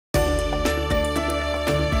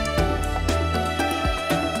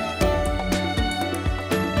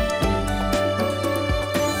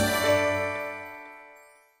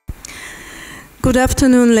Good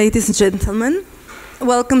afternoon, ladies and gentlemen.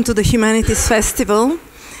 Welcome to the Humanities Festival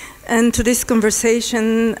and to this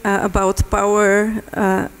conversation about power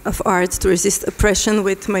of art to resist oppression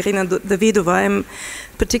with Marina Davydova. I'm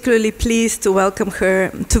particularly pleased to welcome her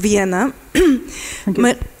to Vienna.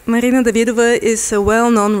 Marina Davydova is a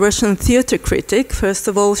well-known Russian theatre critic. First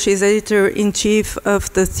of all, she's editor-in-chief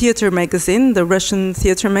of the Theatre magazine, the Russian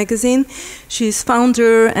Theatre magazine. She's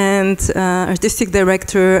founder and artistic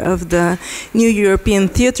director of the New European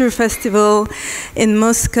Theatre Festival in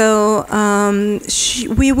Moscow.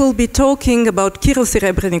 We will be talking about Kirill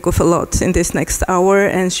Serebrennikov a lot in this next hour,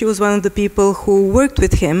 and she was one of the people who worked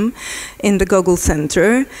with him in the Gogol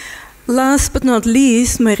Center. Last but not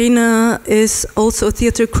least, Marina is also a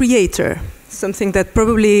theatre creator, something that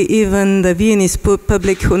probably even the Viennese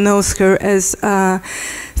public who knows her as a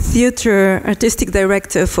theatre artistic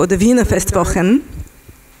director for the Vienna Festwochen.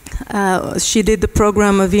 She did the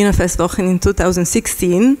program of Vienna Festwochen in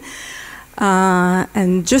 2016.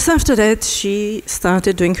 And just after that, she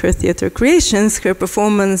started doing her theatre creations. Her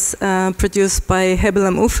performance, produced by Hebel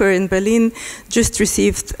am Ufer in Berlin, just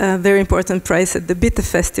received a very important prize at the Bitte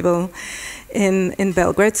Festival in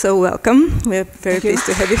Belgrade. So welcome. We're very pleased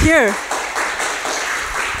to have you here.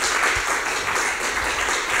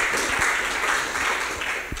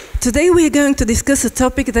 Today we are going to discuss a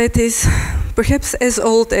topic that is perhaps as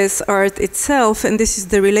old as art itself, and this is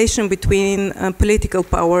the relation between political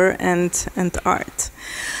power and art.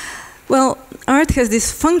 Well, art has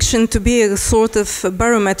this function to be a sort of a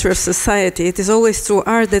barometer of society. It is always through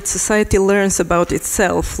art that society learns about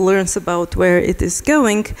itself, learns about where it is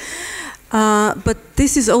going. But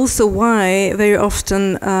this is also why very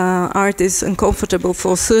often art is uncomfortable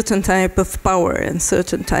for a certain type of power and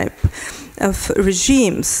certain type of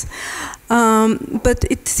regimes. But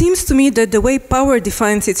it seems to me that the way power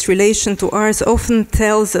defines its relation to art often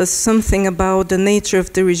tells us something about the nature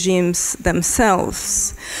of the regimes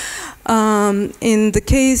themselves. In the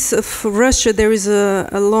case of Russia, there is a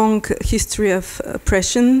long history of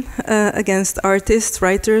oppression against artists,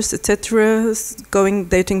 writers, etc.,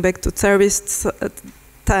 dating back to Tsarist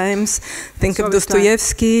times. Think of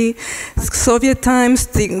Dostoevsky. Soviet times.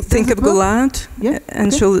 Think of Gulag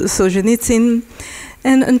and Solzhenitsyn.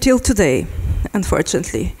 And until today,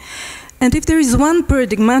 unfortunately. And if there is one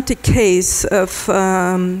paradigmatic case of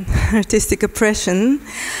artistic oppression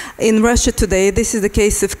in Russia today, this is the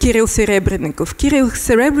case of Kirill Serebrennikov. Kirill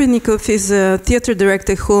Serebrennikov is a theatre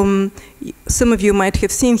director whom some of you might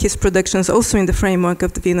have seen his productions also in the framework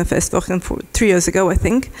of the Vienna Festwochen 3 years ago, I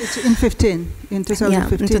think. It's in 2015. Yeah, in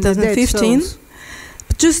 2015.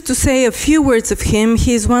 Just to say a few words of him,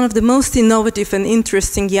 he is one of the most innovative and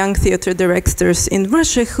interesting young theatre directors in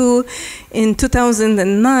Russia who, in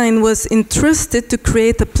 2009, was entrusted to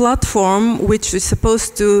create a platform which was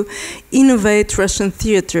supposed to innovate Russian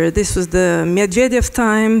theatre. This was the Medvedev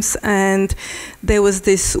times, and there was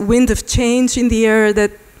this wind of change in the air at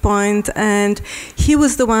that point, and he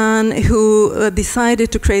was the one who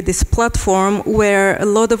decided to create this platform where a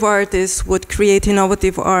lot of artists would create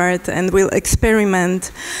innovative art and will experiment.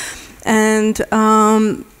 And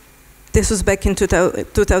this was back in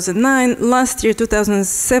 2009. Last year,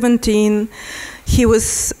 2017, he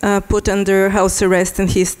was put under house arrest, and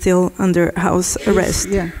he's still under house arrest.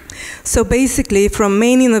 Yeah. So basically, from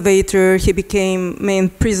main innovator, he became main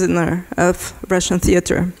prisoner of Russian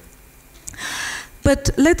theatre.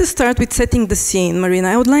 But let us start with setting the scene, Marina.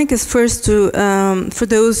 I would like us first to, for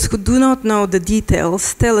those who do not know the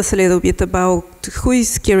details, tell us a little bit about who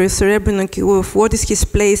is Kirill Serebrennikov, what is his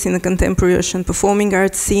place in the contemporary Russian performing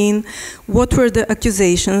arts scene, what were the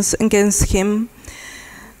accusations against him.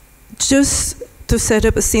 Just to set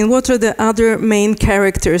up a scene, what are the other main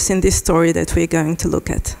characters in this story that we're going to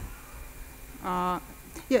look at?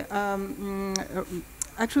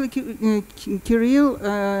 Actually, Kirill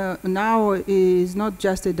now is not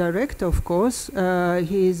just a director, of course.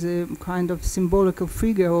 He is a kind of symbolical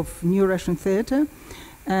figure of new Russian theatre,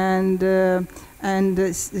 and Kirill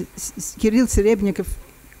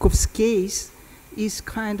Serebrennikov's case is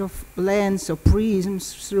kind of lens or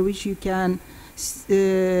prisms through which you can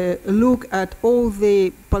look at all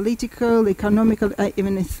the political, economical,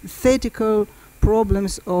 even aesthetical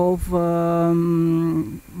problems of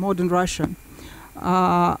modern Russia.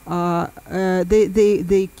 The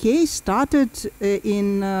case started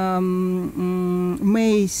in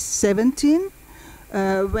May 17,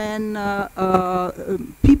 when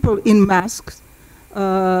people in masks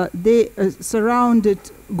they surrounded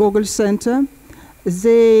Gogol Center.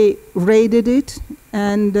 They raided it,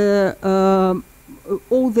 and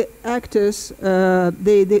all the actors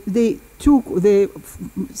they took the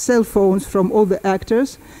cell phones from all the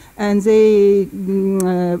actors, and they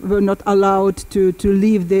were not allowed to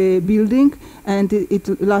leave the building, and it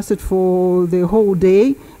lasted for the whole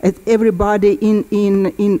day. And everybody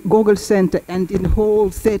in Gogol Center and in the whole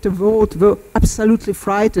theater world were absolutely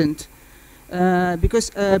frightened.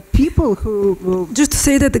 Because people who... Just to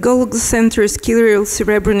say that the Gogol Center is Kirill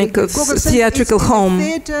Serebrenikov's theatrical home. The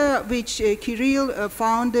theater which Kirill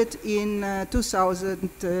founded in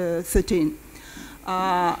 2013.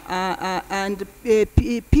 And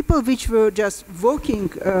people which were just working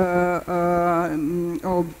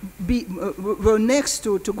or were next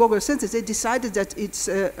to Gogol Center, they decided that it's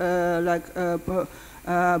like a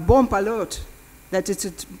bomb alert, that it's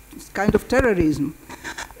a kind of terrorism.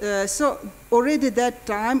 So already that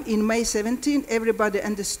time, in May 17, everybody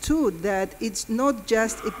understood that it's not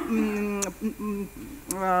just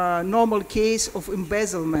a normal case of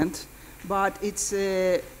embezzlement, but it's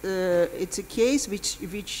a case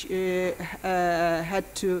which had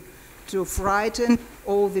to frighten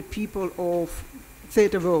all the people of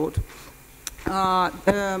theater world.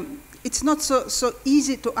 It's not so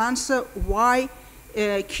easy to answer why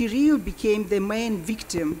Kirill became the main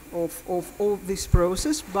victim of all this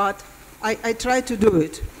process, but I try to do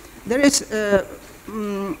it. There is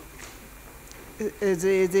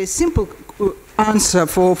the simple answer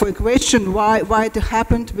for a question why it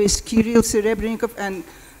happened with Kirill Serebrennikov and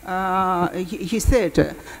his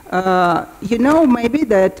theater. You know maybe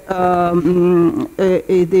that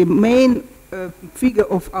the main figure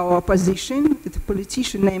of our opposition, the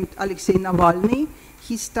politician named Alexei Navalny,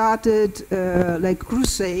 he started like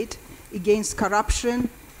crusade against corruption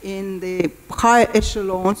in the high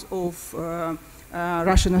echelons of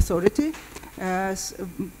Russian authority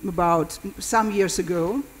about some years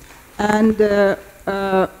ago. And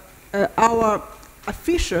our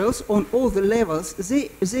officials on all the levels,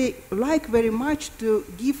 they like very much to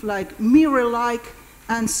give like mirror-like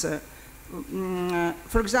answer.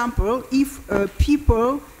 For example, if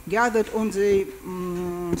people gathered on the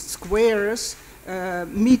squares,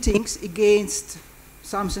 meetings against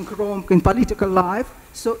something wrong in political life,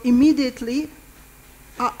 so immediately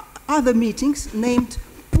other meetings named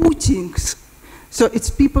Putins. So it's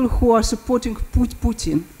people who are supporting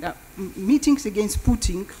Putin, meetings against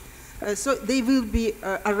Putin. So they will be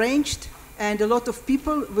arranged, and a lot of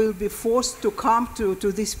people will be forced to come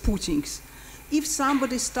to these Putins. If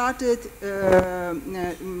somebody started,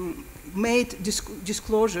 made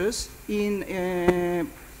disclosures in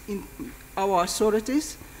our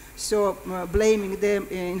authorities, so blaming them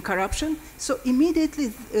in corruption, so immediately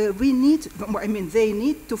they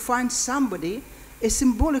need to find somebody, a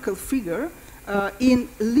symbolical figure in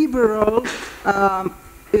liberal,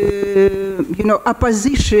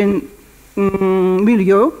 opposition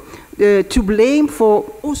milieu to blame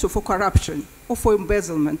also for corruption or for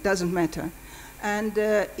embezzlement, doesn't matter. And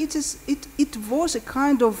it was a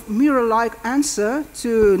kind of mirror-like answer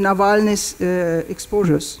to Navalny's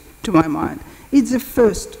exposures, to my mind. It's the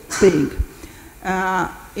first thing.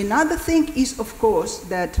 Another thing is, of course,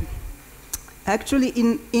 that actually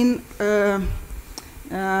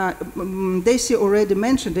Dessy already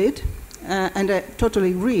mentioned it, and I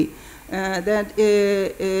totally agree, that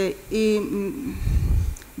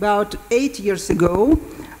about 8 years ago,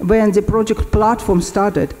 when the project platform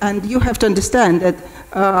started, and you have to understand that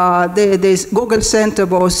this Gogol Center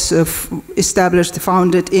was established,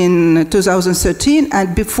 founded in 2013,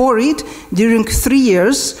 and before it, during 3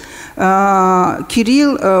 years,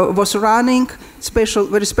 Kirill was running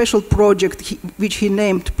very special project which he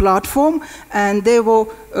named Platform, and they were,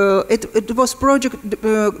 it was project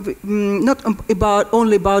not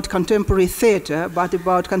only about contemporary theater, but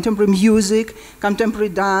about contemporary music, contemporary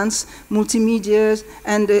dance, multimedia,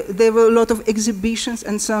 and there were a lot of exhibitions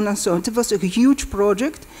and so on and so on. It was a huge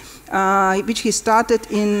project which he started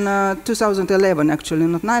in 2011, actually,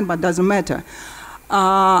 not 9, but doesn't matter.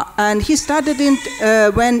 And he started it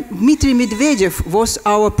when Dmitry Medvedev was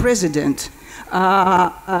our president.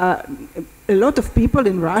 A lot of people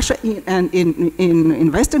in Russia and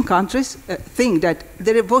in Western countries think that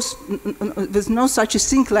there was no such a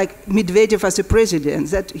thing like Medvedev as a president,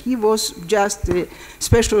 that he was just a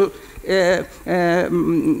special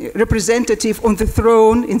representative on the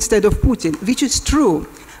throne instead of Putin, which is true.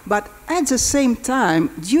 But at the same time,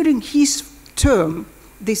 during his term,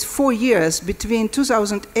 these 4 years between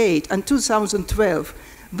 2008 and 2012,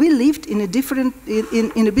 we lived in a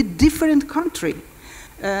bit different country,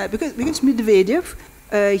 because Medvedev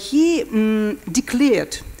he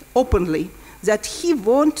declared openly that he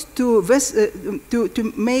wanted to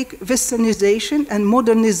make westernization and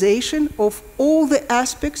modernization of all the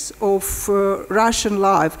aspects of Russian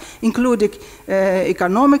life, including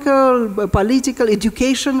economical, political,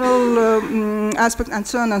 educational aspects, and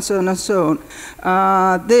so on and so on and so on.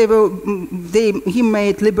 He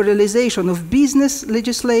made liberalization of business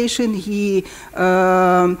legislation. He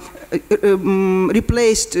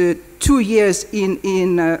replaced 2 years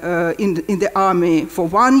in the army for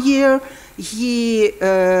 1 year. He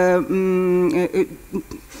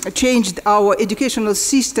changed our educational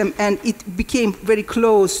system, and it became very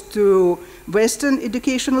close to Western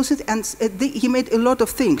educational system, and he made a lot of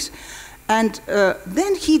things. And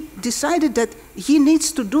then he decided that he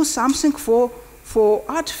needs to do something for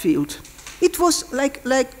art field. It was like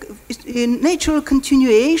a natural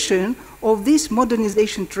continuation of this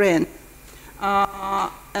modernization trend. I've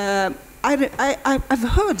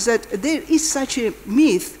heard that there is such a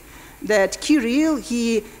myth that Kirill,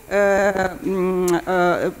 he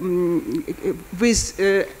with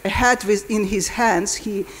a hat in his hands,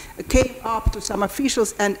 he came up to some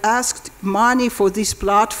officials and asked money for this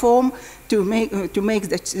platform to make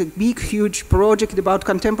that big, huge project about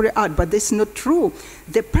contemporary art. But that's not true.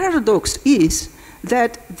 The paradox is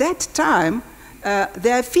that that time,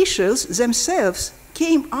 the officials themselves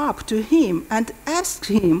came up to him and asked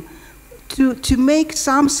him to make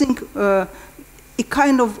something, a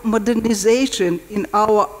kind of modernization in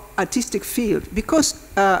our artistic field, because,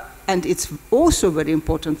 and it's also a very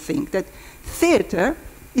important thing, that theater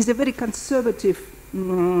is a very conservative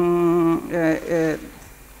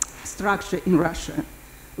structure in Russia.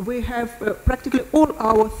 We have practically all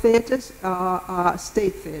our theaters are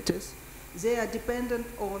state theaters. They are dependent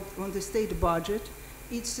on the state budget.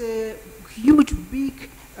 It's a huge, big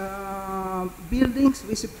buildings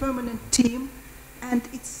with a permanent team, and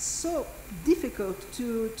it's so difficult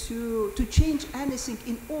to change anything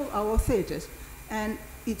in all our theaters. And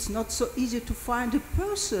it's not so easy to find a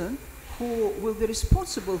person who will be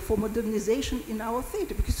responsible for modernization in our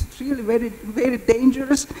theater, because it's really very, very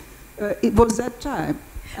dangerous. It was that time.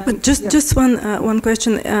 But just one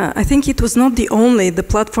question. I think it was not the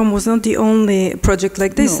platform was not the only project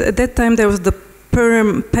like this. No. At that time there was the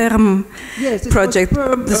PERM project,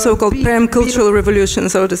 the so-called PERM cultural revolution,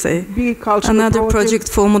 so to say. Another project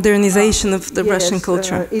for modernization of the Russian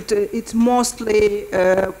culture. It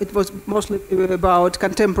was mostly about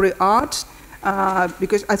contemporary art,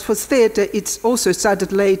 because as for theater, it's also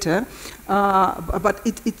started later. But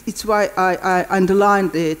it's why I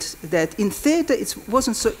underlined it, that in theater it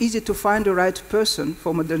wasn't so easy to find the right person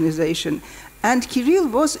for modernization. And Kirill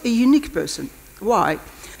was a unique person. Why?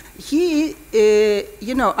 He,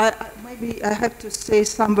 maybe I have to say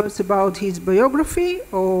some words about his biography,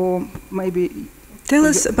 or maybe... Tell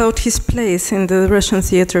us about his place in the Russian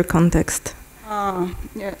theater context.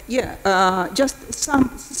 Just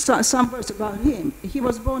some words about him. He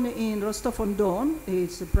was born in Rostov-on-Don.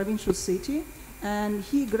 It's a provincial city, and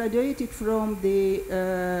he graduated from the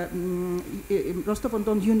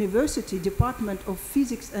Rostov-on-Don University Department of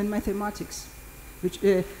Physics and Mathematics,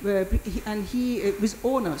 and he with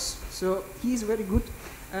honors. So he's a very good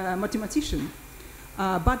mathematician.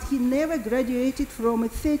 But he never graduated from a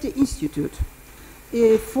theater institute.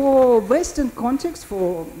 For Western context,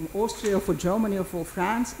 for Austria, for Germany, or for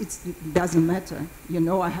France, it doesn't matter. You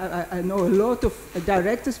know, I know a lot of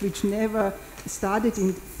directors which never studied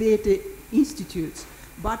in theater institutes.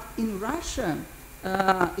 But in Russia,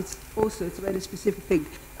 it's a very specific thing.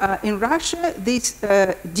 In Russia, this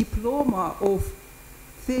diploma of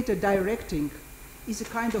theater directing is a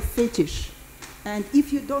kind of fetish. And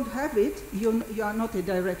if you don't have it, you are not a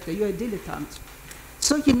director, you're a dilettante.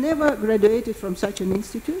 So he never graduated from such an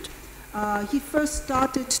institute. He first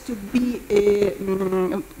started to be a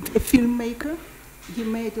filmmaker. He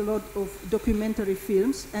made a lot of documentary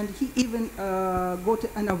films, and he even got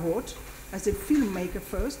an award as a filmmaker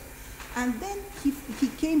first. And then he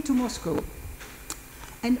came to Moscow.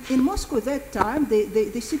 And in Moscow at that time,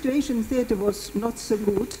 the situation in theater was not so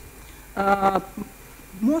good.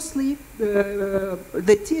 Mostly the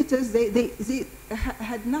theaters, they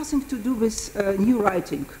had nothing to do with new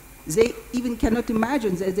writing. They even cannot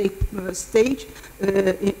imagine that they stage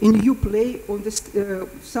a new play on this,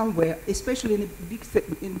 somewhere, especially in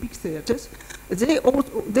big theaters.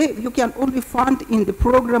 You can only find in the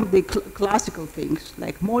program the classical things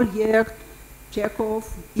like Molière,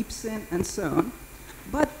 Chekhov, Ibsen, and so on.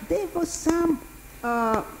 But there was some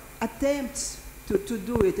attempts to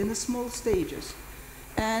do it in the small stages.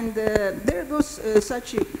 And there was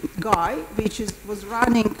such a guy which was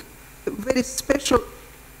running a very special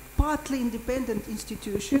partly independent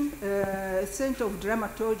institution, Center of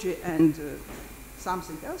Dramaturgy and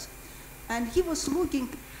something else. And he was looking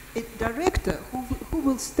at a director who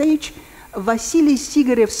will stage Vasily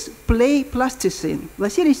Sigurev's play Plasticine.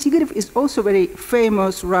 Vasily Sigarev is also a very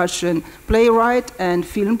famous Russian playwright and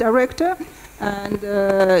film director, and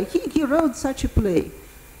he wrote such a play.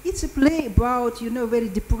 It's a play about, very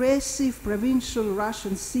depressive provincial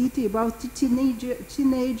Russian city, about a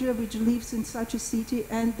teenager which lives in such a city,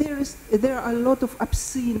 and there are a lot of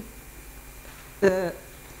obscene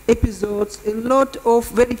episodes, a lot of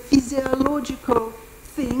very physiological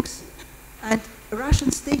things, and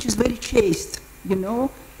Russian stage is very chaste,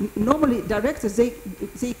 Normally directors, they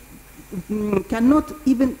cannot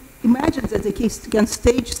even imagine that they can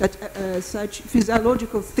stage such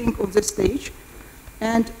physiological thing on the stage.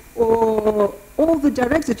 And all the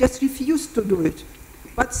directors just refused to do it.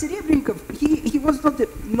 But Serebrennikov, he was not a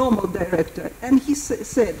normal director. And he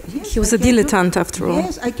said, yes, he was a dilettante after all.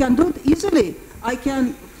 Yes, I can do it easily. I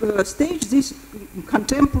can stage this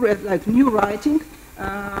contemporary, like new writing,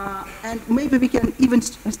 and maybe we can even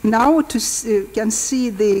now can see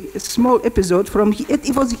the small episode from it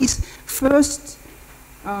was his first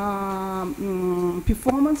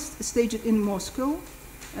performance staged in Moscow,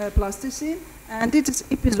 Plasticine, and it is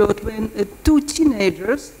episode when two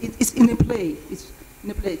teenagers, it's in a play,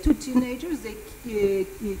 two teenagers, they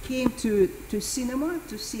came to cinema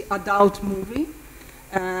to see adult movie,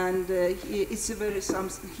 and he's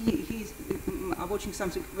watching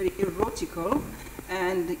something very erotical,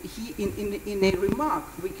 and he in a remark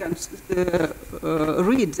we can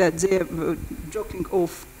read that they're joking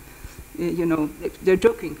off, they're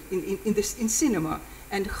joking in cinema,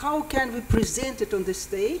 and how can we present it on the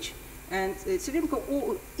stage? And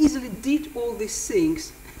Serebrennikov easily did all these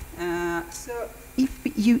things. So if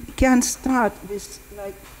you can start with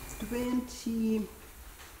like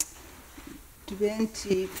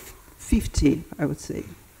 2050, I would say.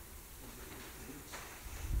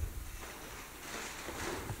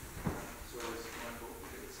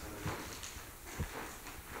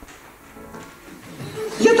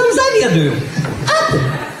 Я там заведую.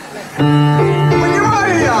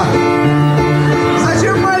 Понимаю я.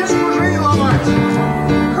 Зачем мальчику жизнь ломать?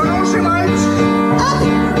 Хороший мальчик.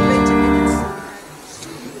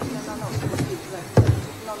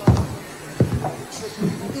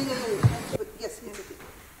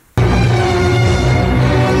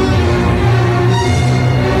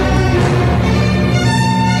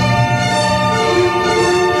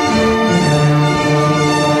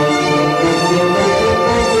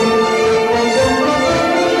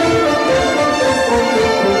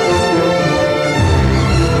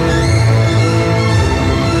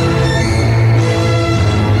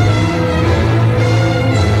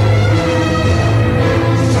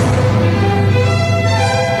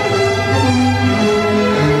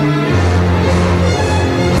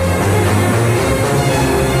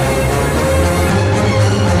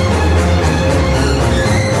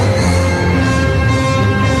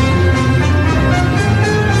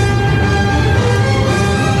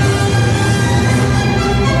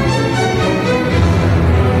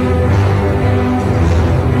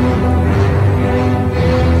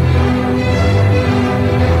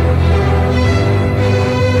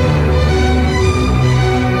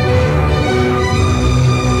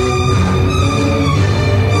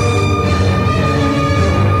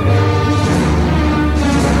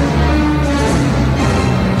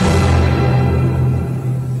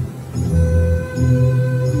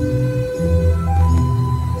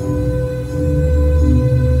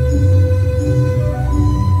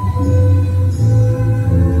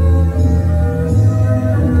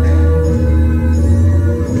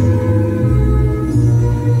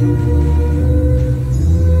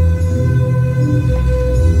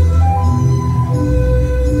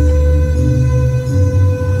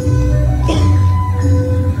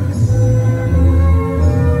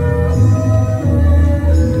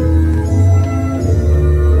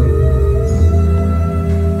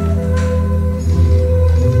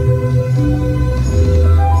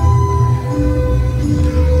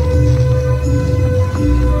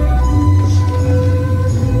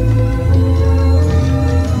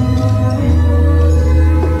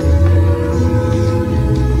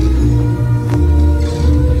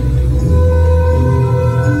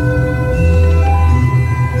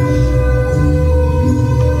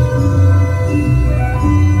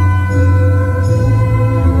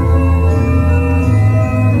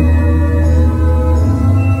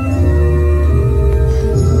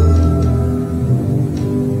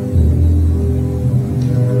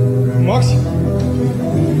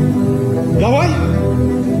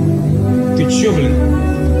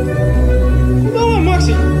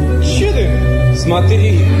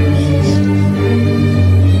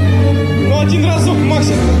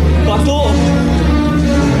 стол!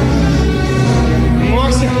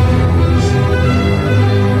 Максим!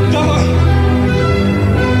 Давай!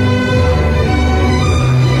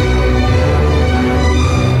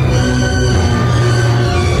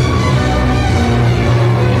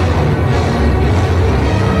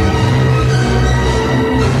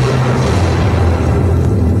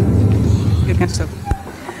 You can stop.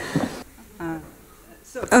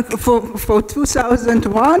 For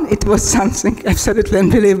 2001, it was something absolutely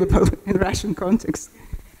unbelievable in Russian context.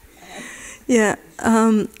 Yeah,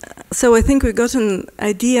 so I think we got an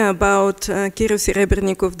idea about Kirill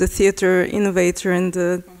Serebrennikov, the theater innovator and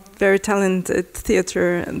the very talented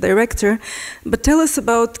theater director. But tell us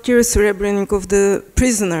about Kirill Serebrennikov, the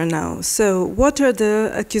prisoner now. So what are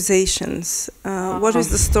the accusations? What is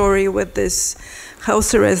the story with this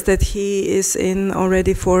house arrest that he is in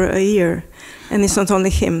already for a year? And it's not only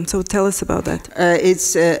him, so tell us about that.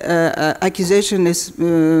 Its accusation is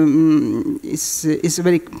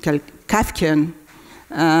very Kafkian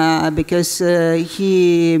because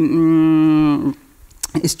he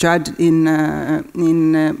is charged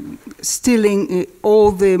in stealing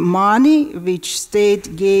all the money which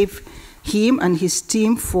state gave him and his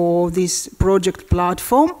team for this project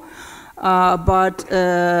platform. But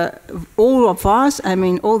all of us, I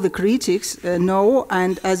mean, all the critics know,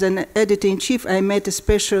 and as an editor-in-chief, I made a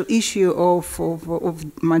special issue of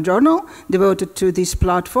my journal devoted to this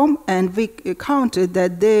platform, and we counted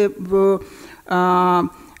that there were,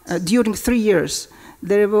 during 3 years,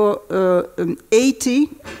 there were 80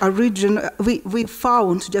 original, we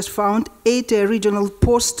just found 80 original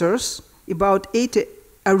posters about 80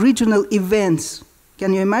 original events.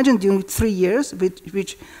 Can you imagine during 3 years,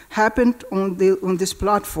 which happened on this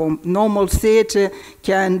platform? Normal theater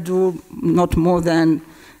can do not more than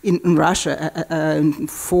in Russia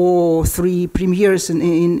 3 premieres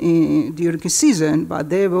during a season, but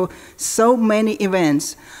there were so many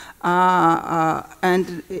events,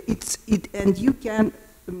 and you can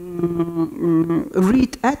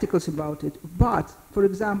read articles about it. But for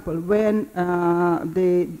example, when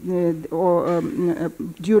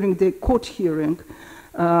during the court hearing,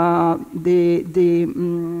 the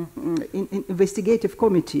investigative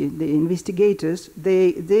committee, the investigators,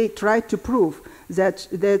 they tried to prove that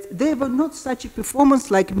there was not such a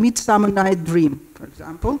performance like Midsummer Night Dream, for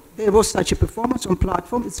example. There was such a performance on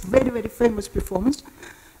platform. It's very, very famous performance.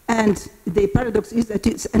 And the paradox is that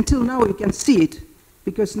until now you can see it,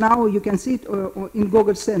 because now you can see it in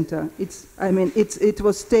Gogol Center. It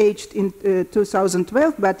was staged in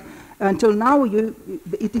 2012, but until now it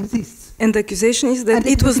exists. And the accusation is that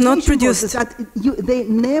it was not produced. They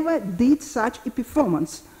never did such a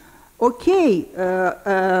performance. Okay,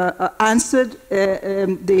 answered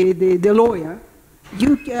the lawyer,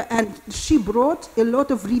 and she brought a lot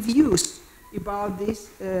of reviews about this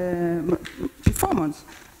performance.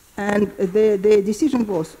 And the decision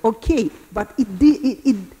was, okay, but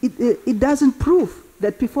it doesn't prove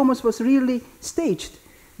that performance was really staged,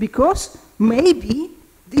 because maybe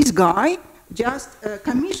this guy just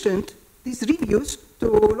commissioned these reviews to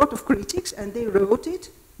a lot of critics and they wrote it,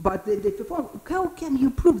 but they performed. How can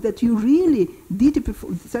you prove that you really did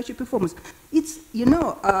such a performance? It's,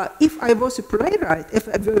 if I was a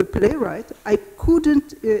playwright, I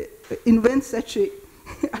couldn't invent such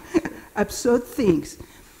absurd things.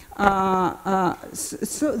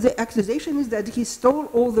 So the accusation is that he stole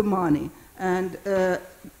all the money, and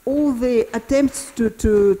all the attempts to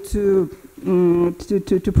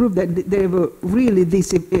prove that there were really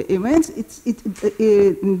these events,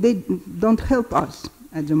 they don't help us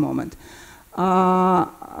at the moment.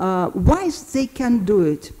 Why they can do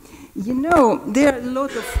it? There are a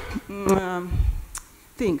lot of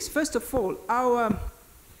things. First of all,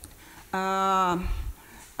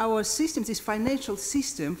 our system, this financial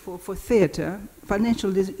system for theater, financial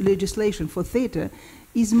legislation for theater,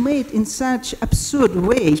 is made in such absurd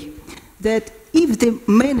way that if the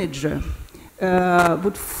manager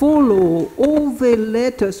would follow all the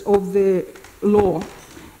letters of the law,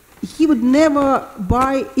 he would never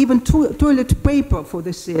buy even toilet paper for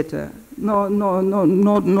the theater. Not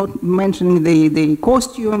mentioning the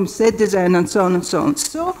costume, set design, and so on and so on.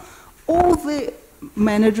 So all the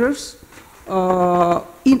managers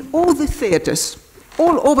in all the theaters,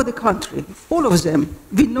 all over the country, all of them,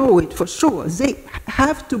 we know it for sure, they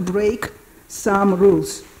have to break some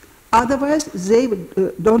rules. Otherwise, they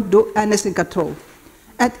don't do anything at all.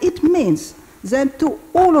 And it means that to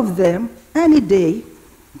all of them, any day,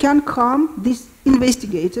 can come these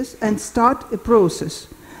investigators and start a process.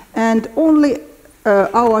 And only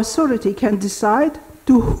our authority can decide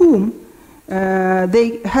to whom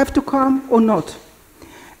they have to come or not.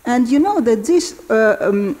 And you know that this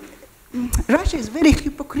Russia is a very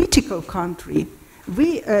hypocritical country.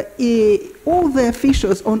 All the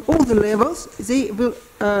officials on all the levels, they will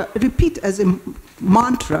repeat as a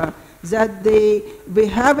mantra that we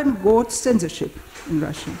haven't got censorship in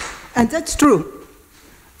Russia. And that's true.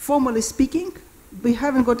 Formally speaking, we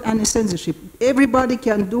haven't got any censorship. Everybody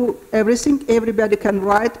can do everything, everybody can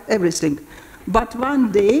write everything. But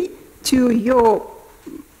one day, to your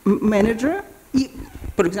manager,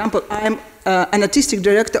 for example, I'm an artistic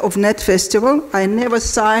director of Net Festival. I never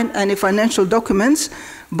sign any financial documents,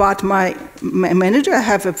 but my manager, I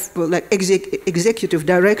have a executive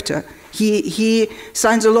director. He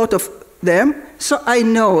signs a lot of them. So I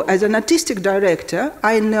know, as an artistic director,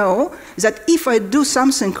 I know that if I do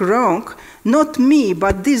something wrong, not me,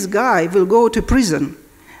 but this guy will go to prison.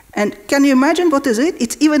 And can you imagine what is it?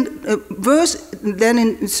 It's even worse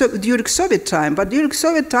than during Soviet time. But during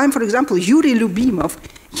Soviet time, for example, Yuri Lyubimov,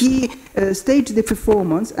 he staged the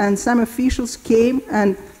performance, and some officials came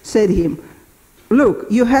and said to him, look,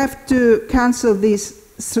 you have to cancel this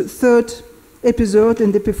third episode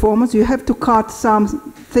in the performance. You have to cut some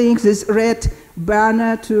things, this red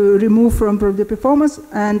banner to remove from the performance,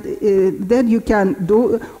 and then you can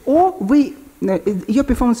do, or your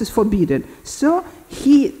performance is forbidden. So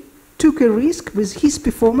he took a risk with his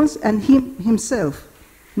performance and himself,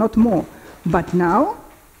 not more. But now,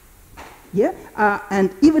 yeah, and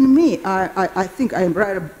even me, I think I'm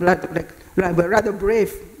a rather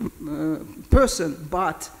brave person,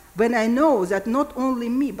 but when I know that not only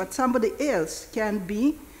me, but somebody else can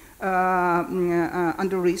be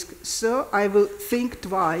under risk, so I will think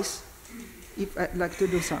twice if I'd like to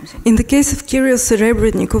do something. In the case of Kirill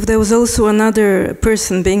Serebrennikov, there was also another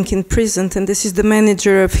person being imprisoned, and this is the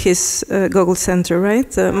manager of his Gogol Center, right?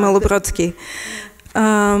 Malobrodsky.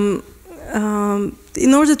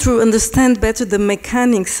 In order to understand better the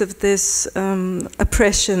mechanics of this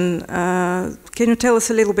oppression, can you tell us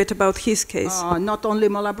a little bit about his case? Not only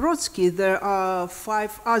Malobrodsky, there are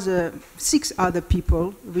 6 other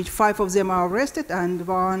people, which 5 of them are arrested, and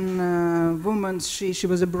one woman, she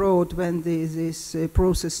was abroad when this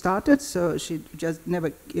process started, so she just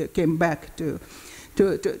never came back to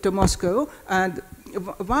Moscow. And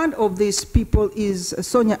one of these people is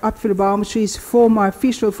Sonia Apfelbaum. She is former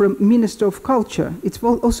official from Minister of Culture. It's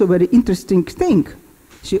also a very interesting thing.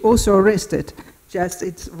 She also arrested. Just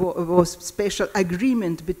it was special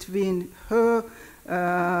agreement between her,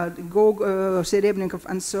 Serebrennikov,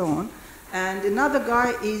 and so on. And another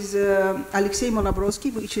guy is Alexei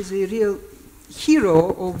Malobrodsky, which is a real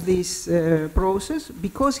hero of this process,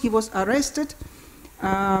 because he was arrested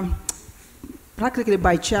practically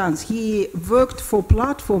by chance. He worked for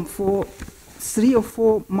Platform for 3 or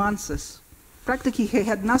 4 months. Practically he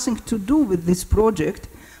had nothing to do with this project,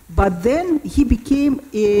 but then he became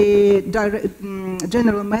a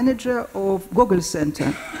general manager of Gogol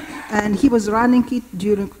Center, and he was running it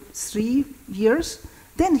during 3 years.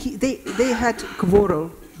 Then they had quarrel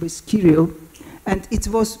with Kirill, and it's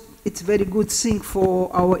a very good thing for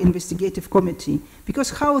our investigative committee, because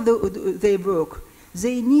how they work.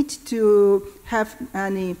 They need to have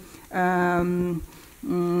any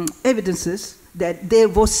evidences that there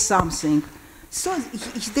was something. So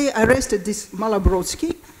they arrested this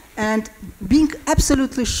Malobrodsky, and being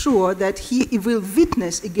absolutely sure that he will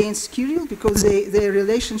witness against Kirill because their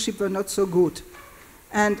relationship were not so good.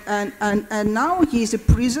 And now he is a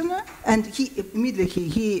prisoner, and he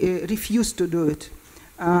immediately refused to do it.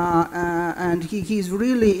 And he is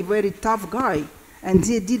really a very tough guy. And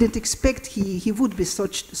they didn't expect he would be so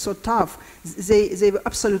tough. They were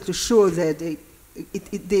absolutely sure that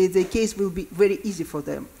the case will be very easy for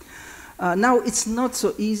them. Now it's not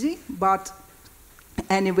so easy, but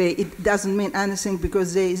anyway, it doesn't mean anything,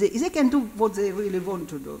 because they can do what they really want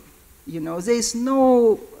to do. You know, there is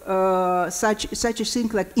no such a thing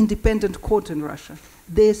like independent court in Russia.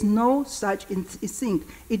 There is no such thing.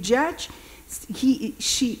 A judge,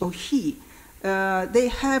 she or he, they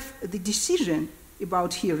have the decision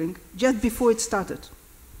about hearing just before it started.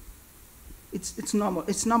 It's normal.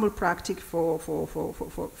 It's normal practice for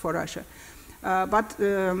Russia. But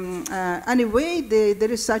anyway,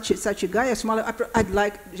 there is such a guy. I'd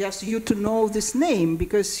like just you to know this name,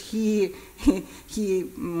 because he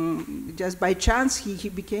just by chance he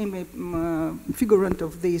became a figurant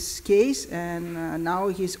of this case, and now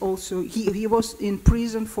he's also he was in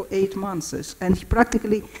prison for 8 months, and he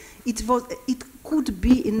practically it could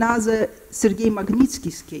be another Sergei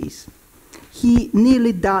Magnitsky's case. He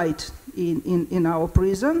nearly died in our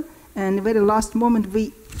prison, and at the very last moment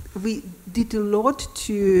we did a lot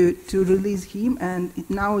to release him, and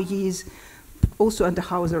now he is also under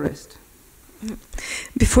house arrest.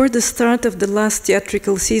 Before the start of the last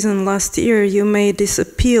theatrical season last year, you made this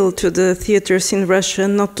appeal to the theaters in Russia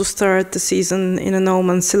not to start the season in a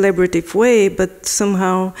normal celebrative way, but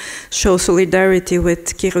somehow show solidarity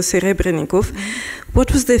with Kirill Serebrennikov.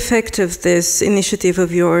 What was the effect of this initiative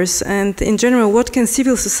of yours? And in general, what can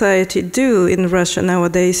civil society do in Russia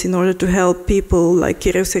nowadays in order to help people like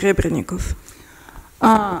Kirill Serebrennikov?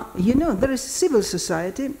 You know, there is civil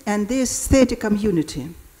society and there's theater community.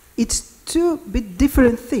 It's two bit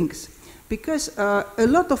different things, because a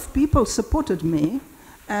lot of people supported me,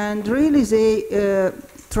 and really they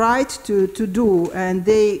tried to do, and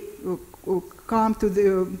they come to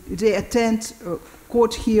they attend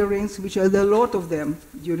court hearings, which are a lot of them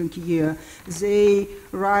during a year. They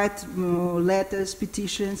write letters,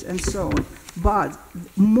 petitions, and so on. But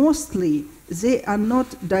mostly they are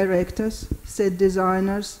not directors, set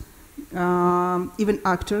designers, even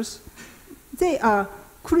actors. They are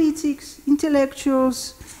critics,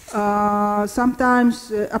 intellectuals,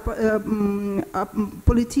 sometimes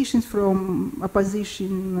politicians from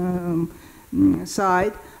opposition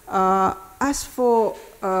side. As for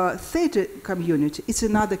theater community, it's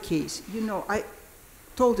another case. You know, I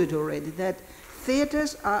told it already that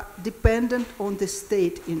theaters are dependent on the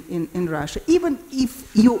state in Russia. Even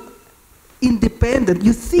if you independent,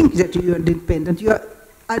 you think that you are independent, you are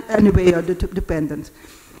anyway you are dependent.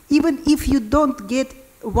 Even if you don't get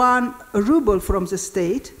 1 ruble from the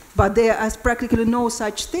state, but there is practically no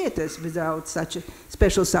such theaters without such a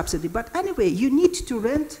special subsidy. But anyway, you need to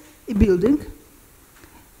rent a building,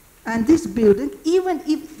 and this building, even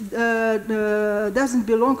if doesn't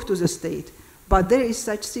belong to the state, but there is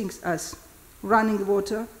such things as running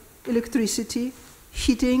water, electricity,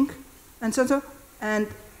 heating, and so on. And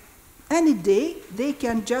any day they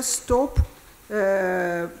can just stop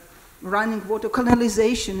running water,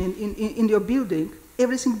 canalization in your building.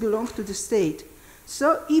 Everything belongs to the state.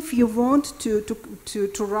 So if you want to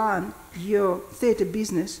run your theater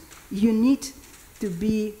business, you need to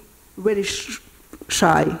be very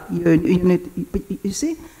shy. You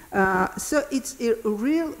see? So it's a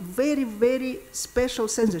real, very, very special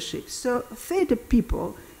censorship. So theater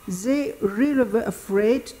people, they really were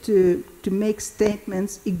afraid to make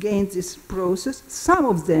statements against this process. Some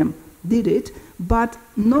of them did it, but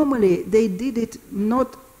normally they did it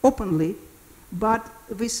not openly, but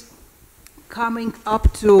with coming up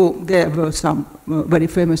to, there were some very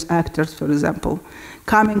famous actors, for example,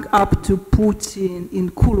 coming up to Putin in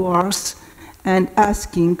couloirs and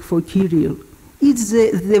asking for Kirill. It's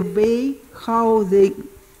the way how they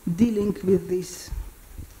dealing with this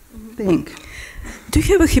thing. Do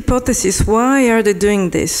you have a hypothesis? Why are they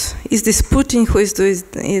doing this? Is this Putin who is doing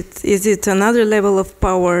it? Is it another level of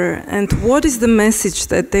power? And what is the message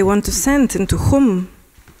that they want to send, and to whom?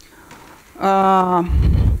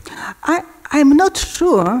 I'm not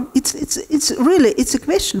sure. It's really a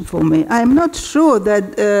question for me. I'm not sure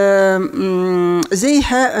that they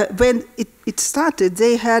have, when it started,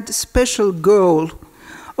 they had a special goal.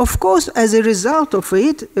 Of course, as a result of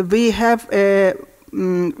it, we have a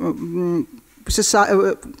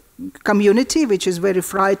community which is very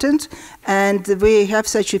frightened, and we have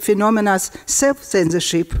such a phenomenon as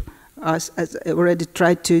self-censorship, as I already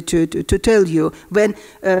tried to tell you. When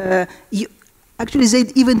actually they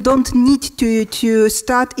even don't need to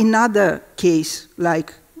start another case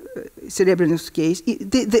like Serebrenikov's case.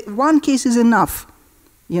 The one case is enough,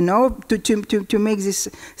 you know, to make this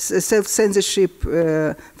self-censorship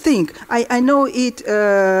thing. I know it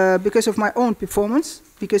because of my own performance,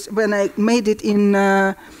 because when I made it in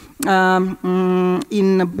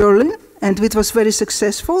Berlin, and it was very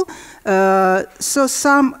successful. So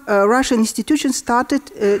some Russian institutions started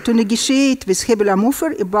to negotiate with Hebeler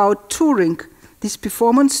about touring this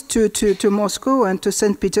performance to Moscow and to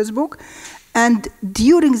St. Petersburg. And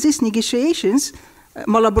during these negotiations,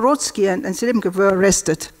 Malobrodsky and Serebrennikov were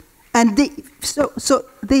arrested. And so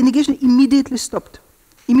the negotiation immediately stopped.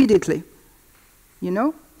 Immediately. You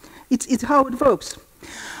know? It's how it works.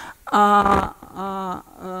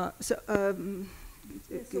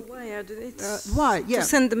 So why are they? Why? Yeah. To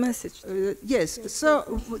send the message. Yes. So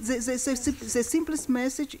the simplest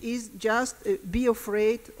message is just be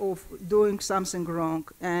afraid of doing something wrong.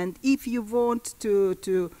 And if you want to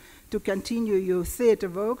continue your theater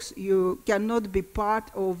works, you cannot be part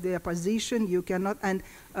of the opposition. You cannot, and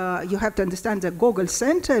you have to understand the Gogol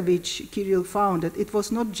Center, which Kirill founded. It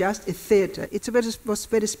was not just a theater. It was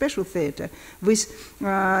very special theater. With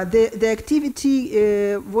the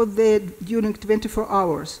activity was there during 24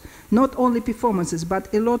 hours. Not only performances, but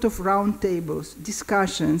a lot of round tables,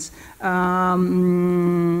 discussions,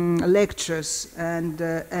 lectures, and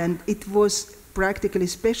it was practically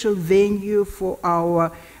special venue for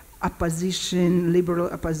our opposition, liberal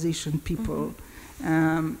opposition people.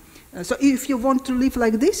 So if you want to live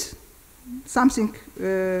like this, something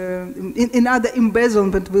in other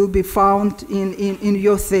embezzlement will be found in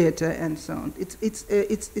your theater and so on.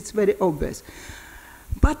 It's very obvious.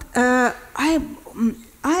 But I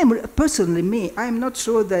am personally I'm not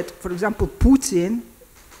sure that, for example, Putin,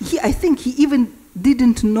 I think he even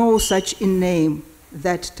didn't know such a name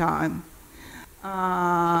that time.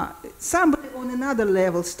 Somebody on another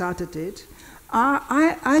level started it.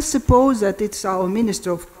 I suppose that it's our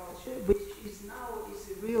Minister of Culture, which is now a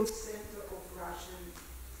real center of Russian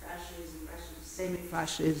fascism, Russian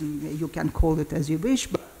semi-fascism, you can call it as you wish,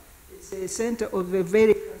 but it's a center of a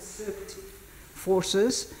very conservative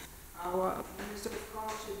forces. Our Minister of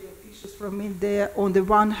Culture, the officials from in there, on the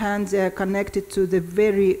one hand, they are connected to the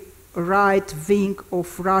very right wing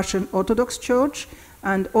of Russian Orthodox Church,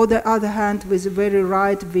 and on the other hand, with the very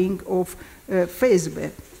right wing of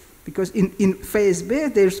FSB. Because in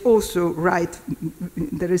FSB, there's also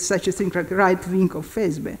there is such a thing like right wing of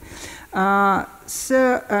FSB.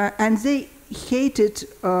 And they hated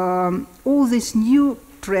all these new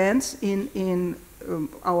trends in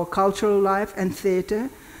our cultural life and theater,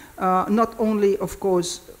 not only, of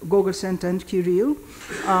course, Gogol Center and Kirill,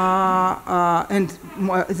 and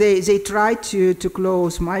they tried to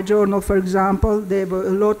close my journal, for example. There were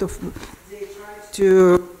a lot of, they tried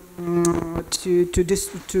to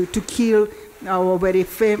kill our very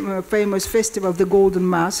famous festival, the Golden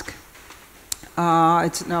Mask.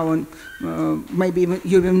 It's now, maybe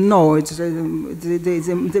you even know, it's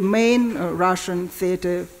the main Russian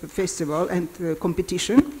theater festival and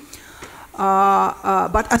competition.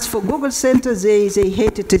 But as for Gogol Center, they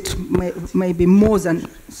hated it maybe more than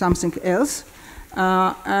something else.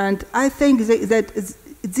 And I think that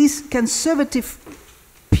these conservative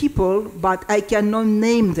people, but I cannot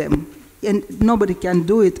name them, and nobody can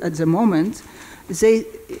do it at the moment, they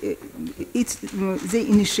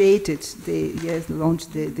initiated, they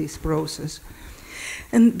launched this process.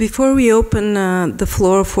 And before we open the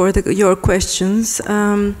floor for your questions,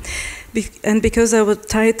 and because our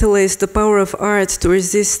title is The Power of Art to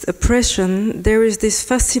Resist Oppression, there is this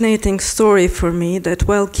fascinating story for me that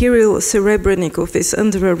while Kirill Serebrennikov is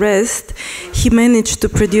under arrest, he managed to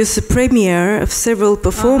produce a premiere of several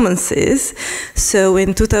performances. So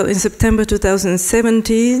in September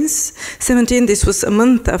 2017, this was a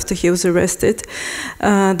month after he was arrested,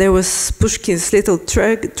 there was Pushkin's Little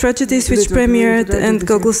Tragedies, which premiered, and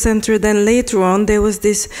Gogol Center. Then later on, there was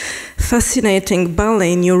this fascinating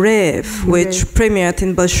ballet, Nureyev, which premiered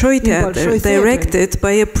in Bolshoi Theatre, directed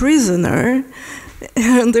by a prisoner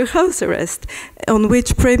under house arrest, on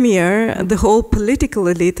which premiere the whole political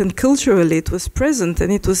elite and cultural elite was present,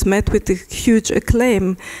 and it was met with a huge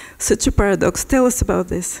acclaim. Such a paradox. Tell us about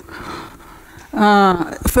this.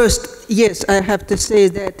 First, yes, I have to say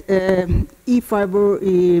that if I were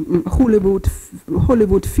a Hollywood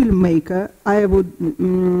filmmaker, I would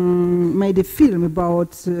made a film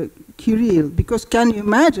about Kirill, because can you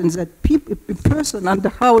imagine that a person under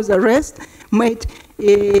house arrest made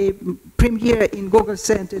a premiere in Gogol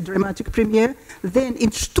Center, dramatic premiere. Then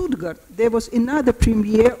in Stuttgart, there was another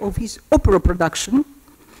premiere of his opera production,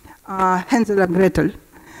 Hansel and Gretel.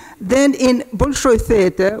 Then in Bolshoi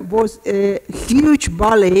Theatre was a huge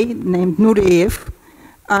ballet named Nureyev,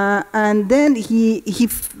 and then he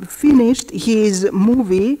finished his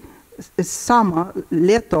movie, Summer,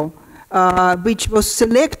 Leto, which was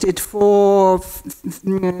selected for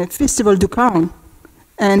Festival du Cannes,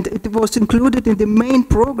 and it was included in the main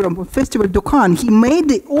program of Festival du Cannes. He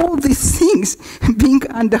made all these things being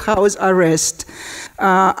under house arrest.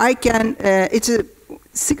 It's a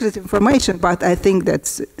secret information, but I think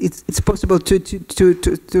that it's possible to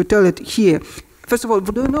tell it here. First of all,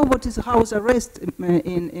 do you know what is house arrest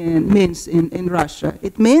means in Russia?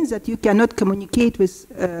 It means that you cannot communicate with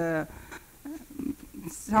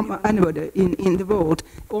anybody in the world,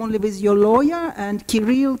 only with your lawyer, and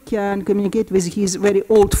Kirill can communicate with his very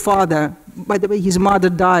old father. By the way, his mother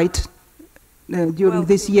died during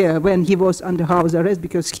this year when he was under house arrest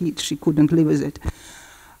because she couldn't live with it.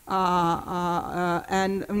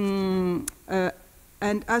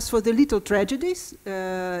 And as for the Little Tragedies,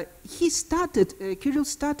 Kirill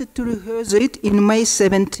started to rehearse it in May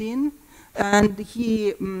 17, and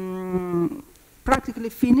he practically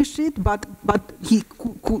finished it, but he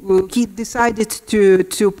decided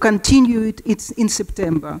to continue it in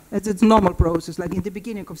September. As it's a normal process, like in the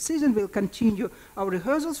beginning of season, we'll continue our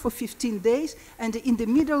rehearsals for 15 days, and in the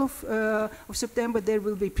middle of September, there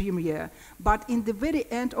will be premiere. But in the very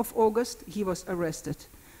end of August, he was arrested.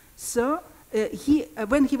 So,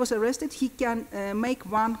 when he was arrested, he can make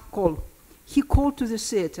one call. He called to the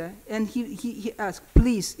theater and he asked,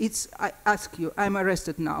 please, I ask you, I'm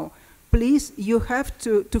arrested now. Please, you have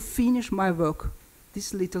to finish my work,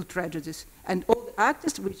 these little tragedies. And all the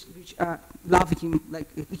actors, which love him, like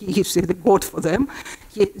he said, the God for them,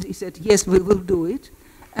 he said, yes, we will do it.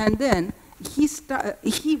 And then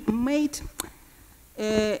he made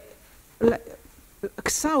like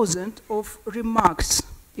 1,000 of remarks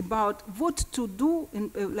about what to do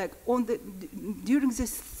during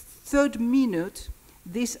this third minute.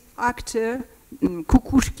 This actor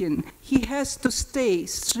Kukushkin, he has to stay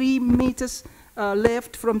 3 meters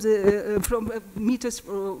left from the meters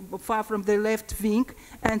far from the left wing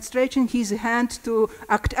and stretching his hand to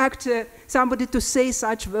somebody to say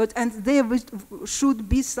such words, and there should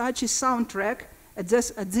be such a soundtrack at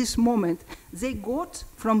this moment. They got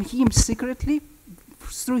from him secretly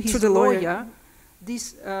through his lawyer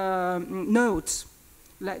these notes,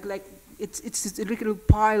 like it's a little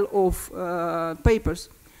pile of papers,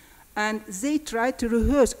 and they tried to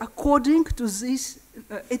rehearse according to this.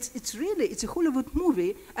 It's a Hollywood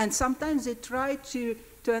movie, and sometimes they try to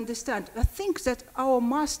understand. I think that our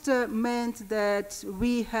master meant that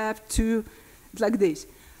we have to, like this.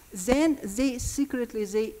 Then they secretly,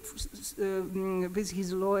 with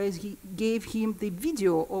his lawyers, he gave him the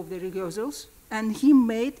video of the rehearsals, and he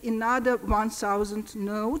made another 1,000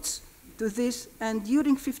 notes to this, and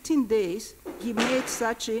during 15 days, he made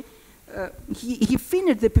such a, he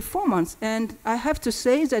finished the performance, and I have to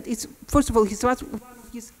say that it's, first of all, it was one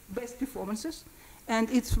of his best performances, and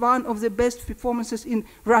it's one of the best performances in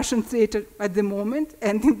Russian theater at the moment,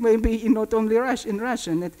 and maybe not only in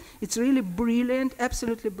Russian. It's really brilliant,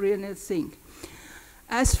 absolutely brilliant thing.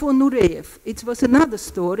 As for Nureyev, it was another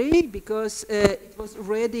story because it was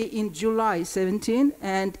ready in July 17,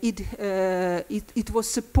 and it was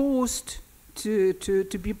supposed to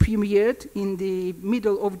be premiered in the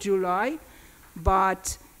middle of July,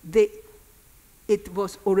 but it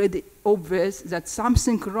was already obvious that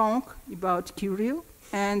something wrong about Kirill,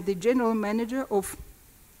 and the general manager of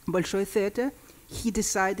Bolshoi Theater, he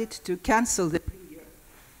decided to cancel the premiere.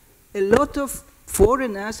 A lot of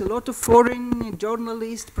foreigners, a lot of foreign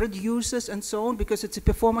journalists, producers, and so on, because it's a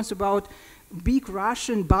performance about big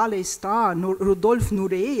Russian ballet star, Rudolf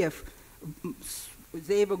Nureyev.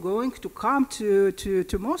 They were going to come to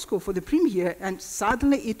Moscow for the premiere, and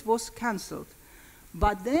suddenly it was cancelled.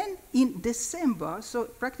 But then in December, so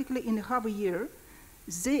practically in half a year,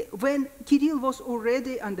 when Kirill was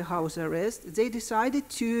already under house arrest, they decided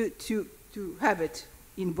to have it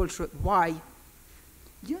in Bolshoi. Why?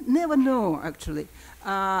 You never know, actually.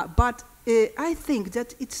 But I think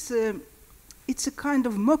that it's a kind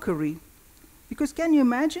of mockery, because can you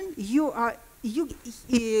imagine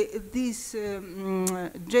this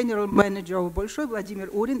general manager of Bolshoi, Vladimir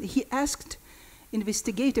Urin, he asked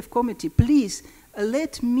investigative committee, please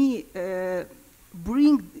let me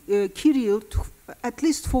bring Kirill at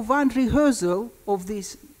least for one rehearsal of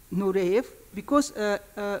this Nureyev, because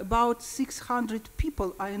about 600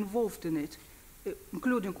 people are involved in it,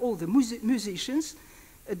 including all the musicians,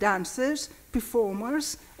 dancers,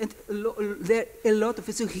 performers, and a lot of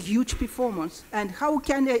it's a huge performance. And how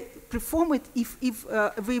can I perform it if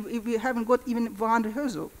we haven't got even one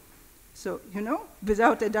rehearsal? So, you know,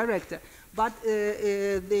 without a director. But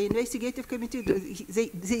the investigative committee,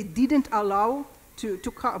 they didn't allow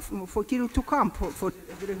for Kirill to come for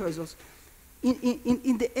the rehearsals.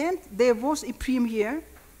 In the end, there was a premiere,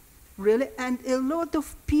 really, and a lot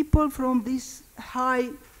of people from these high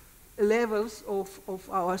levels of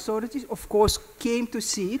our authorities, of course, came to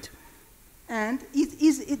see it. And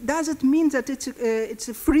it doesn't mean that it's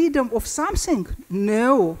a freedom of something.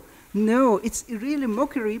 No, it's really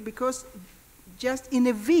mockery, because just in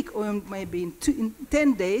a week, or maybe in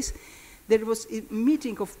 10 days, there was a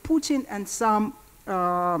meeting of Putin and some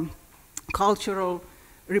cultural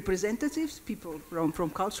representatives, people from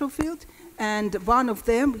cultural field, and one of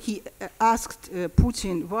them, he asked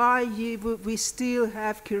Putin why we still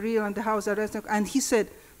have Kirill under house arrest, and he said,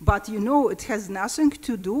 but you know, it has nothing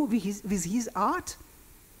to do with his art.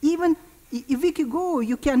 Even a week ago,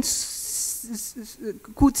 you could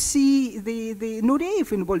see the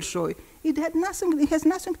Nureyev in Bolshoi. It has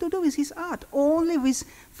nothing to do with his art, only with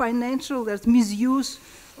financial misuse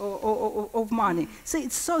of money. So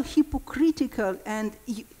it's so hypocritical, and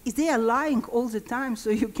they are lying all the time, so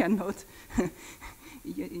you cannot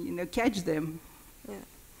catch them. Yeah.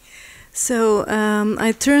 So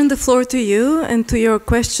I turn the floor to you and to your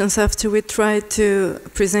questions after we try to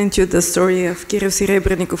present you the story of Kirill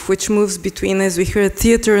Serebrennikov, which moves between, as we heard,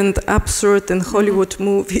 theater and absurd and Hollywood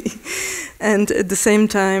movie. and at the same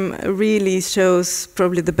time really shows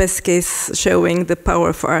probably the best case showing the power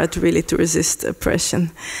of art really to resist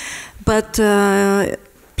oppression. But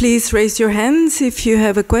please raise your hands if you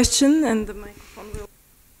have a question, and the microphone will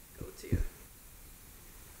go to you.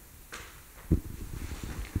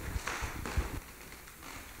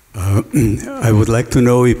 I would like to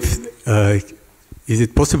know if is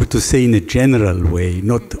it possible to say in a general way,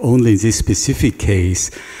 not only in this specific case,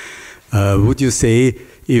 would you say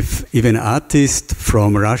if an artist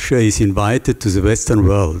from Russia is invited to the Western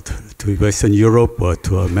world, to Western Europe or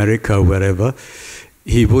to America or wherever,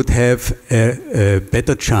 he would have a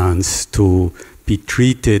better chance to be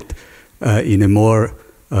treated in a more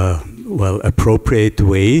appropriate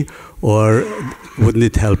way, or wouldn't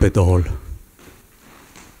it help at all?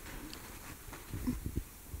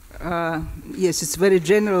 Yes, it's a very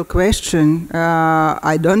general question.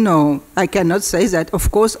 I don't know. I cannot say that.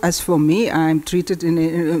 Of course, as for me, I'm treated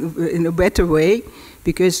in a better way,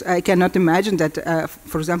 because I cannot imagine that,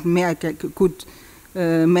 for example, me, I could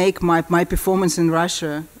make my performance in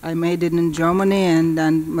Russia. I made it in Germany, and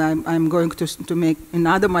then I'm going to make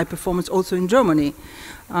another my performance also in Germany.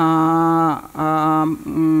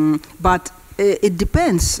 But it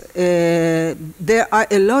depends. There are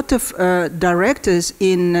a lot of directors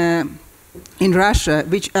in Russia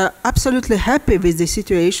which are absolutely happy with the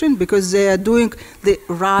situation, because they are doing the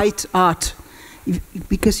right art.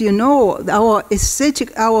 Because, you know, our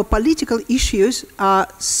aesthetic, our political issues are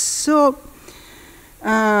so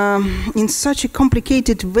in such a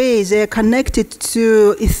complicated way, they are connected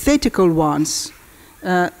to aesthetical ones.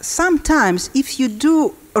 Sometimes, if you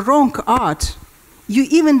do wrong art, you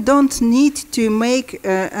even don't need to make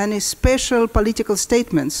any special political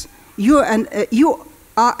statements. You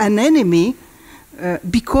are an enemy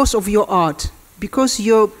because of your art, because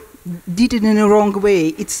you did it in a wrong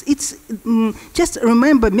way. Just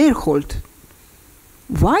remember Meyerhold.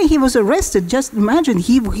 Why he was arrested? Just imagine,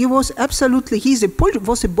 he was absolutely,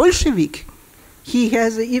 was a Bolshevik. He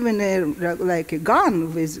has even like a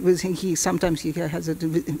gun with him. Sometimes he has it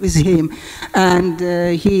with him, and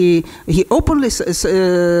he openly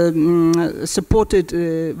supported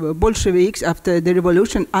Bolsheviks after the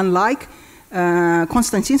revolution. Unlike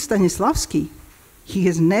Konstantin Stanislavski, he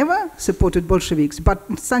has never supported Bolsheviks. But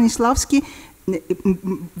Stanislavski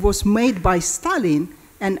was made by Stalin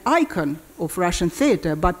an icon of Russian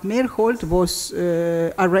theater. But Meyerhold was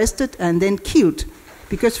arrested and then killed.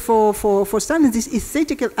 Because for Stalin, this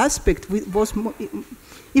aesthetical aspect was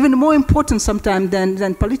even more important sometimes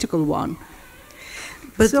than political one.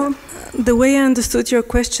 But so, the way I understood your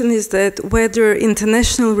question is that whether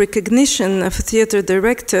international recognition of a theater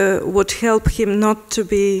director would help him not to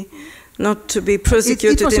be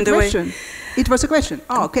prosecuted in the way. It was a question.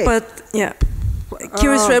 Oh, okay. But yeah,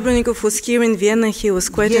 Kirill Serebrennikov was here in Vienna. He was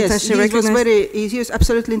quite internationally recognized. He was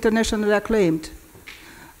absolutely internationally acclaimed.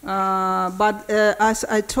 But as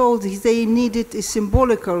I told, they needed a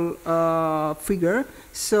symbolical figure.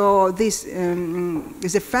 So this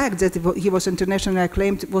is a fact that he was internationally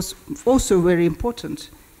acclaimed was also very important.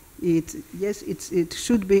 It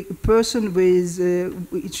should be a person with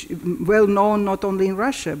well known not only in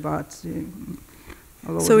Russia but.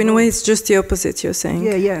 So in a way, it's just the opposite. You're saying.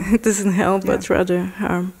 Yeah. It doesn't help, but rather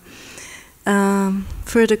harm.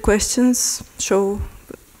 Further questions? Show.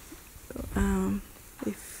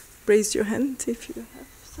 Raise your hand if you have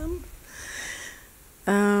some.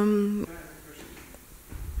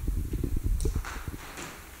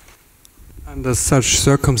 Under such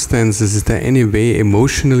circumstances, is there any way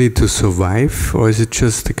emotionally to survive, or is it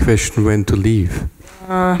just a question when to leave?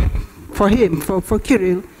 For him, for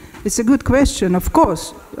Kirill, it's a good question, of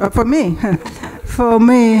course. For me,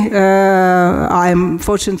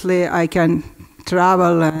 fortunately, I can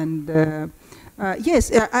travel and.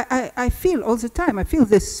 Yes, I feel all the time. I feel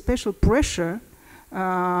this special pressure,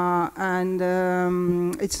 and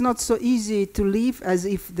it's not so easy to live as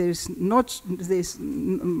if there's not this.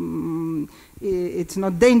 It's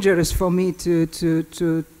not dangerous for me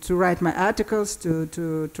to write my articles,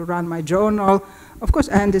 to run my journal. Of course,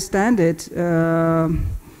 I understand it,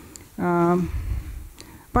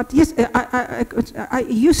 but yes, I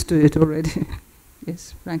used to it already.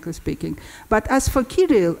 Yes, frankly speaking. But as for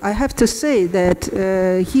Kirill, I have to say that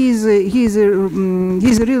he's a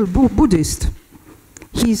real Buddhist.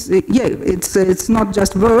 It's not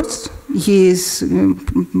just words. He's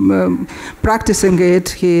practicing it.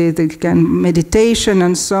 He can meditation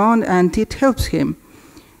and so on, and it helps him.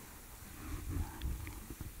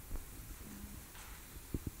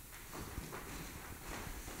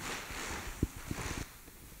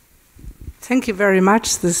 Thank you very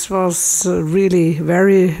much. This was really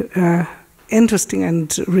very interesting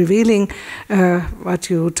and revealing what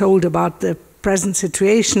you told about the present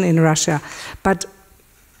situation in Russia. But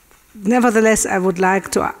nevertheless, I would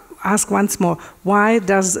like to ask once more, why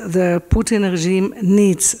does the Putin regime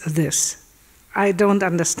needs this? I don't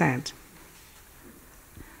understand.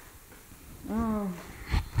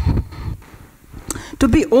 To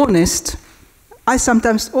be honest, I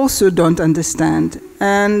sometimes also don't understand,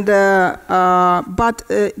 and but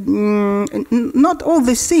not all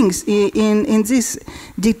these things in this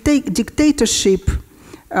dictatorship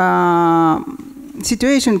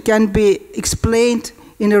situation can be explained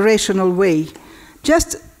in a rational way.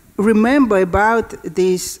 Just remember about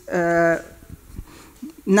this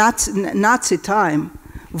Nazi time.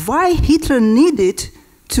 Why Hitler needed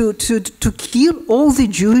to kill all the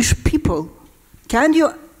Jewish people? Can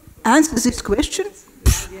you answer this question?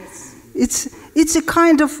 Yes. It's a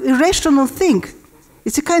kind of irrational thing.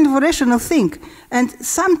 It's a kind of irrational thing. And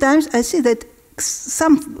sometimes I see that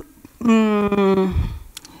some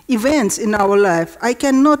events in our life I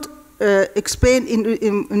cannot explain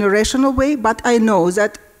in a rational way, but I know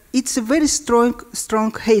that it's a very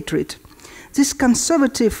strong hatred. This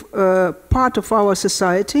conservative part of our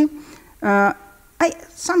society,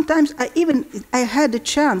 sometimes I had a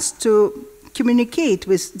chance to communicate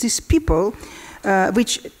with these people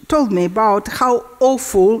which told me about how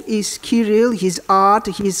awful is Kirill, his art,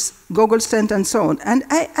 his Gogol Center and so on. And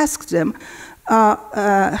I asked them,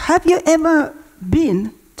 have you ever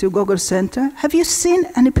been to Gogol Center? Have you seen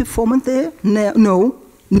any performance there? No,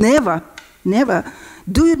 never.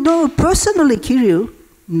 Do you know personally Kirill?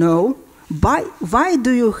 No. Why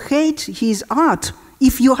do you hate his art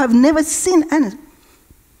if you have never seen any?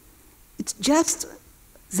 It's just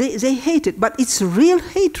they hate it, but it's real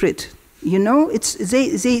hatred. You know,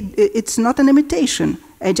 it's not an imitation.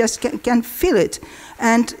 I just can feel it,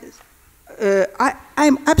 and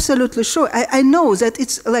I'm absolutely sure. I know that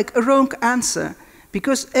it's like a wrong answer,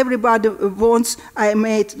 because everybody wants. I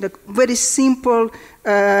made like very simple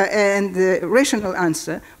and rational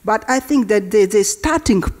answer, but I think that the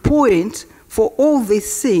starting point for all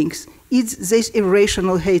these things is this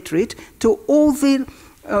irrational hatred to all the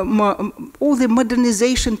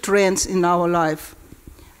modernization trends in our life.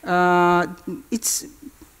 All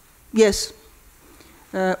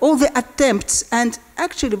the attempts, and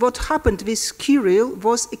actually what happened with Kirill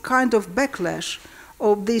was a kind of backlash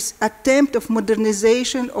of this attempt of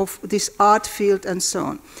modernization of this art field and so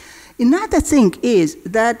on. Another thing is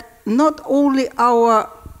that not only our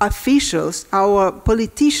officials, our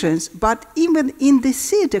politicians, but even in the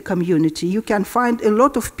theater community, you can find a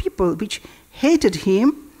lot of people which hated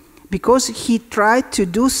him because he tried to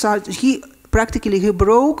do such, he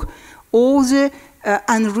broke all the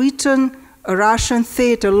unwritten Russian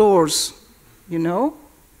theater laws, you know?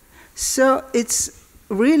 So it's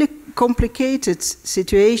really complicated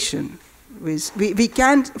situation. We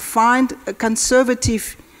can't find a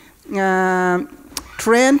conservative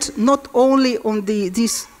trend not only on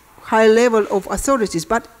this high level of authorities,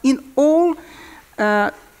 but in all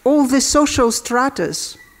the social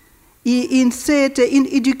stratas, in theater, in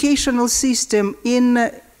educational system,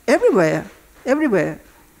 in everywhere.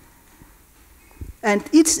 And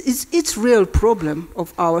it's real problem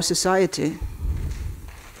of our society.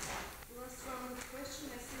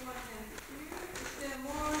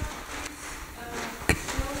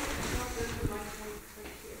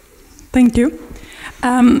 Thank you.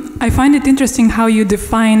 I find it interesting how you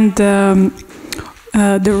defined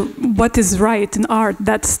what is right in art.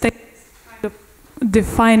 That state kind of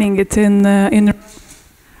defining it in.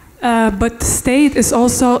 But state is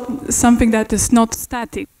also something that is not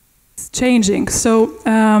static; it's changing. So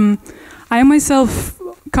I am myself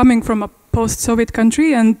coming from a post-Soviet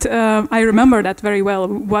country, and I remember that very well.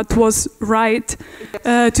 What was right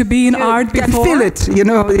to be in art before. You can feel it, you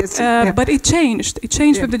know. But it changed. It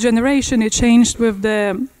changed with the generation. It changed with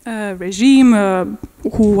the regime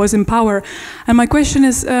who was in power. And my question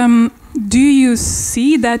is, do you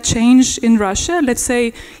see that change in Russia? Let's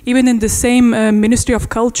say, even in the same Ministry of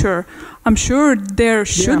Culture, I'm sure there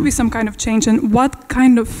should be some kind of change. And what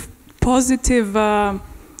kind of positive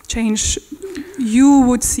change you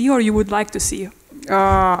would see or you would like to see?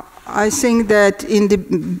 I think that in the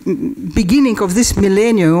beginning of this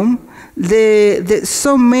millennium,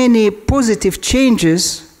 so many positive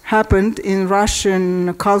changes happened in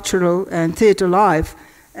Russian cultural and theater life.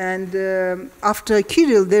 And after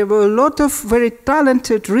Kirill, there were a lot of very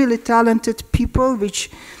talented, really talented people which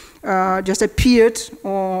just appeared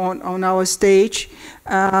on our stage.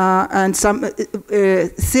 And some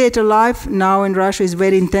theater life now in Russia is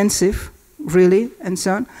very intensive, really, and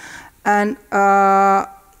so on. And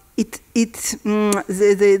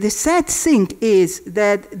the sad thing is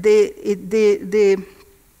that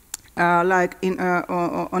like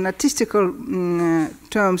on artistical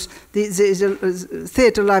terms, the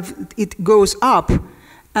theater life, it goes up,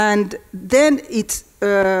 and then it's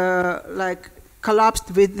like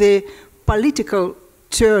collapsed with the political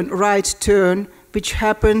turn, right turn, which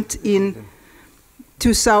happened in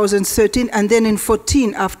 2013, and then in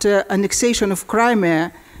 2014, after annexation of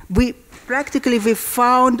Crimea, we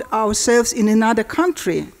found ourselves in another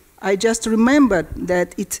country. I just remembered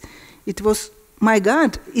that it was, my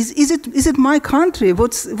God, is it my country?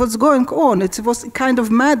 What's going on? It was a kind of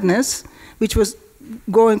madness which was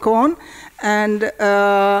going on, and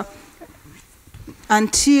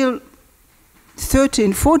until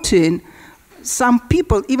 13, 14, some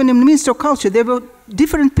people, even in the Ministry of Culture, they were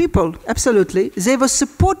different people, absolutely. They were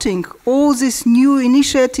supporting all these new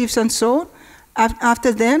initiatives and so on.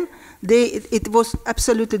 After then, it was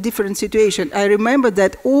absolutely different situation. I remember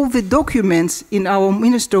that all the documents in our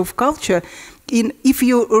Ministry of Culture, if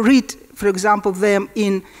you read, for example, them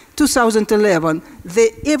in 2011,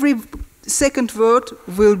 every second word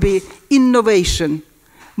will be innovation,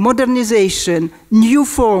 modernization, new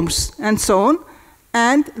forms, and so on.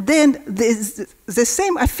 And then the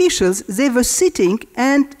same officials, they were sitting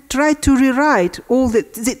and tried to rewrite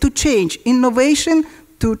to change innovation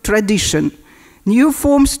to tradition, new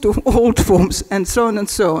forms to old forms, and so on and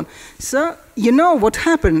so on. So you know what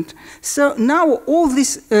happened. So now all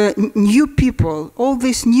these new people, all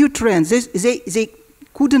these new trends, they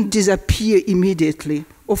couldn't disappear immediately.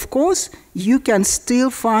 Of course, you can still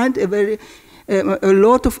find a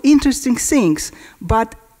lot of interesting things,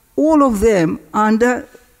 but all of them under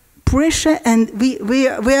pressure, and we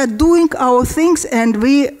are doing our things, and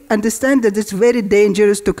we understand that it's very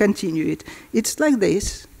dangerous to continue it. It's like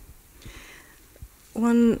this.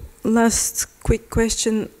 One last quick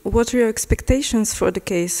question. What are your expectations for the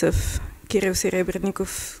case of Kirill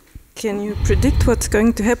Serebrennikov? Can you predict what's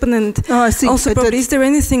going to happen? And also, probably, is there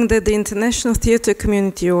anything that the international theatre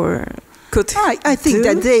community I think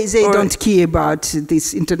that they don't care about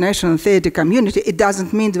this international theatre community. It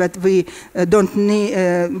doesn't mean that we don't need,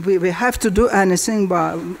 we have to do anything,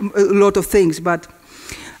 but a lot of things. But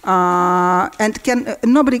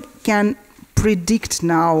nobody can predict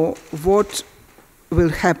now what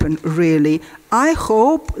will happen. Really, I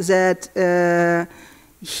hope that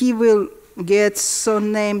he will get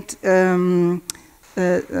so-named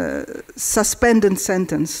suspended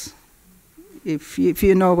sentence. If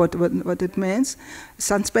you know what it means,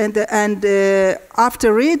 suspended, and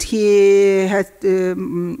after it he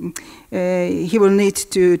will need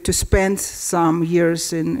to spend some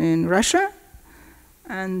years in Russia,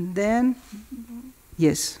 and then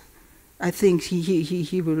yes, I think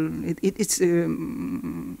he will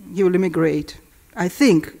he will immigrate. I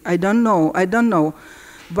think I don't know,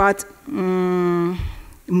 but.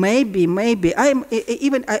 Maybe I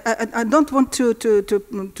don't want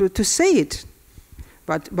to say it,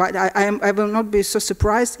 but I will not be so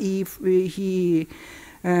surprised if he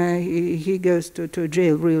goes to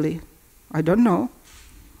jail. Really, I don't know,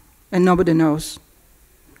 and nobody knows.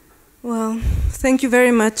 Well, thank you very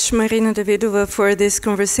much, Marina Davydova, for this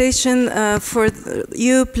conversation. For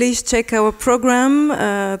you, please check our program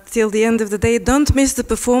till the end of the day. Don't miss the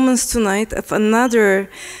performance tonight of another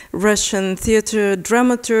Russian theater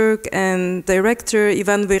dramaturg and director,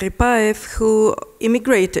 Ivan Verypaev, who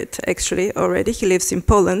immigrated, actually, already. He lives in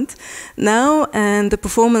Poland now, and the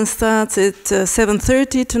performance starts at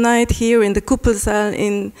 7:30 tonight here in the Kuppelsaal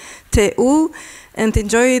in TU. And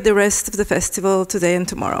enjoy the rest of the festival today and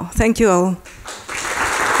tomorrow. Thank you all.